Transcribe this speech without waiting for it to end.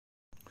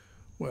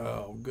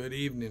Well, good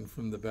evening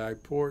from the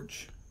back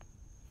porch.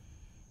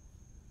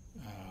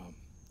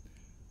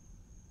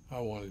 I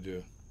wanted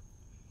to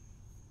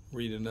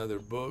read another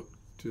book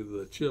to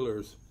the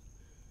chillers,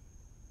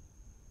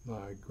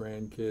 my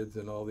grandkids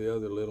and all the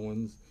other little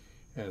ones.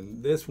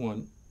 And this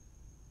one,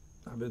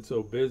 I've been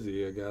so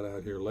busy I got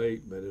out here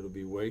late, but it'll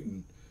be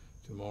waiting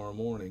tomorrow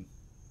morning.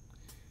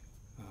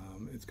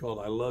 It's called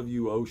I Love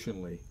You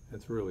Oceanly.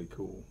 It's really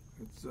cool.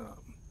 It's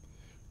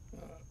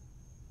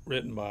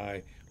written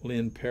by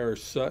Lynn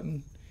Parrish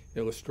Sutton,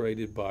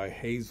 illustrated by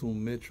Hazel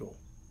Mitchell.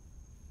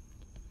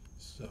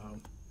 So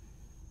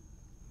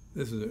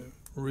this is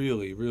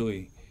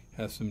really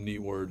has some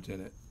neat words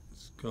in it.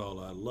 It's called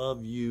I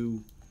Love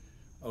You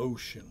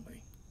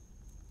Oceanly.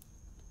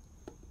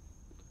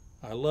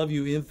 I love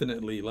you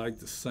infinitely like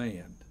the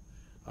sand.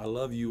 I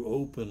love you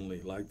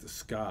openly like the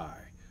sky.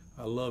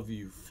 I love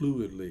you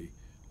fluidly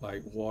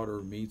like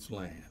water meets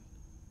land.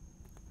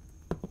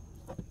 There's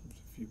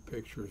a few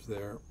pictures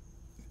there.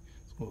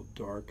 It's a little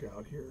dark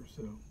out here,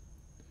 so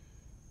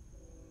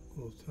a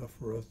little tough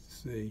for us to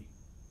see.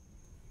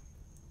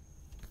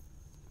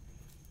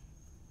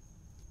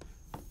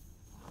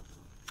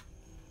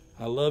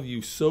 I love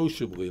you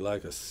sociably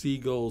like a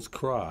seagull's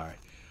cry.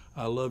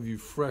 I love you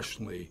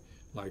freshly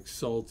like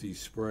salty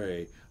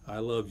spray. I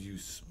love you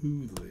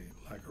smoothly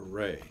like a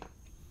ray.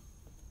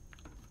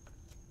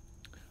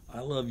 I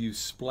love you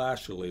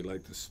splashily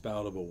like the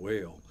spout of a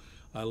whale.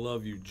 I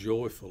love you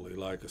joyfully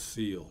like a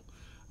seal.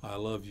 I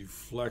love you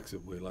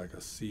flexibly like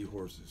a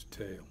seahorse's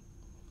tail.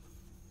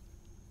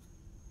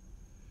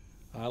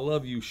 I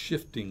love you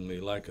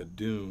shiftingly like a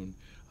dune.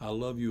 I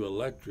love you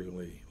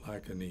electrically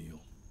like an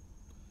eel.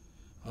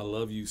 I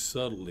love you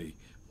subtly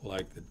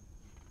like the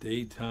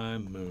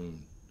daytime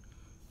moon.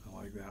 I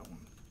like that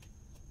one.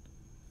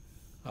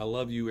 I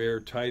love you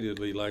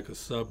airtightly like a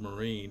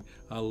submarine.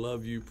 I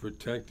love you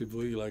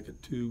protectively like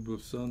a tube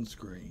of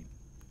sunscreen.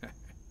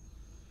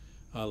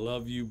 I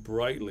love you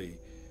brightly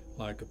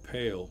like a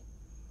pail.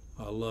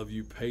 I love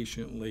you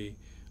patiently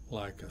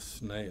like a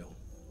snail.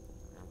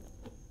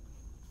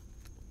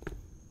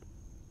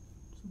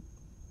 Some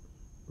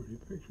pretty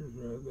pictures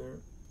right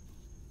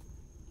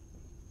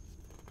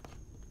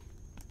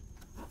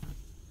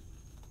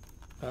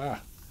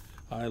there.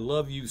 I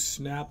love you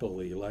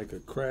snappily like a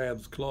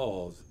crab's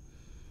claws.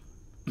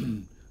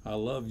 I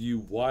love you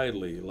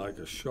widely like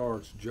a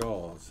shark's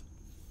jaws.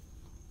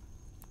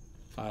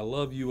 I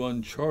love you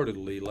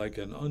unchartedly like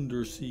an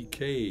undersea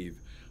cave.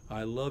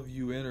 I love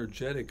you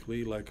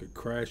energetically like a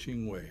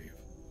crashing wave.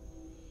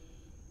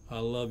 I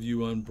love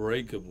you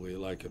unbreakably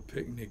like a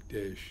picnic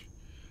dish.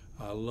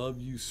 I love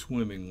you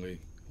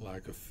swimmingly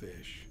like a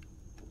fish.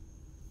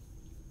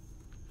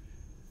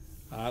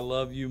 I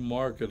love you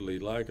markedly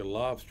like a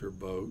lobster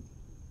boat,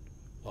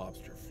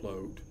 lobster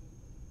float.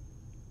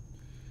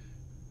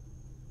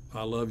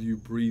 I love you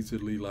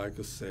breezily like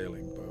a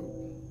sailing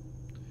boat.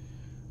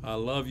 I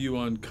love you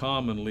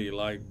uncommonly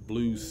like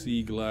blue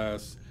sea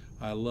glass.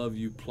 I love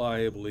you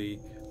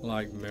pliably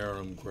like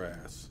marram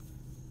grass.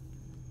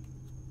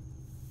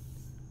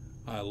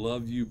 I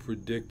love you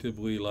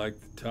predictably like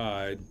the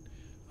tide.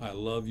 I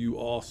love you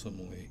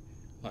awesomely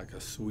like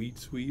a sweet,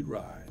 sweet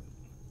ride.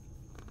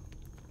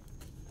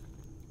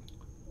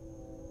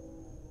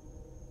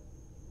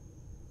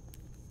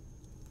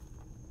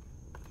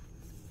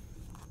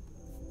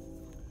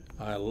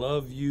 I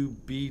love you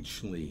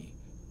beachly,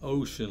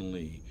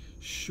 oceanly,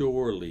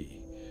 shorely.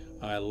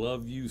 I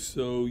love you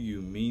so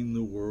you mean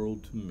the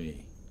world to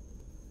me.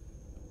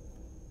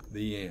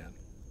 The end.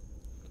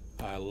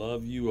 I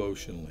love you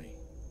oceanly.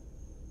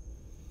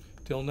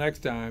 Till next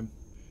time,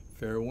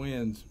 fair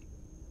winds.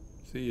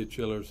 See you,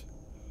 chillers.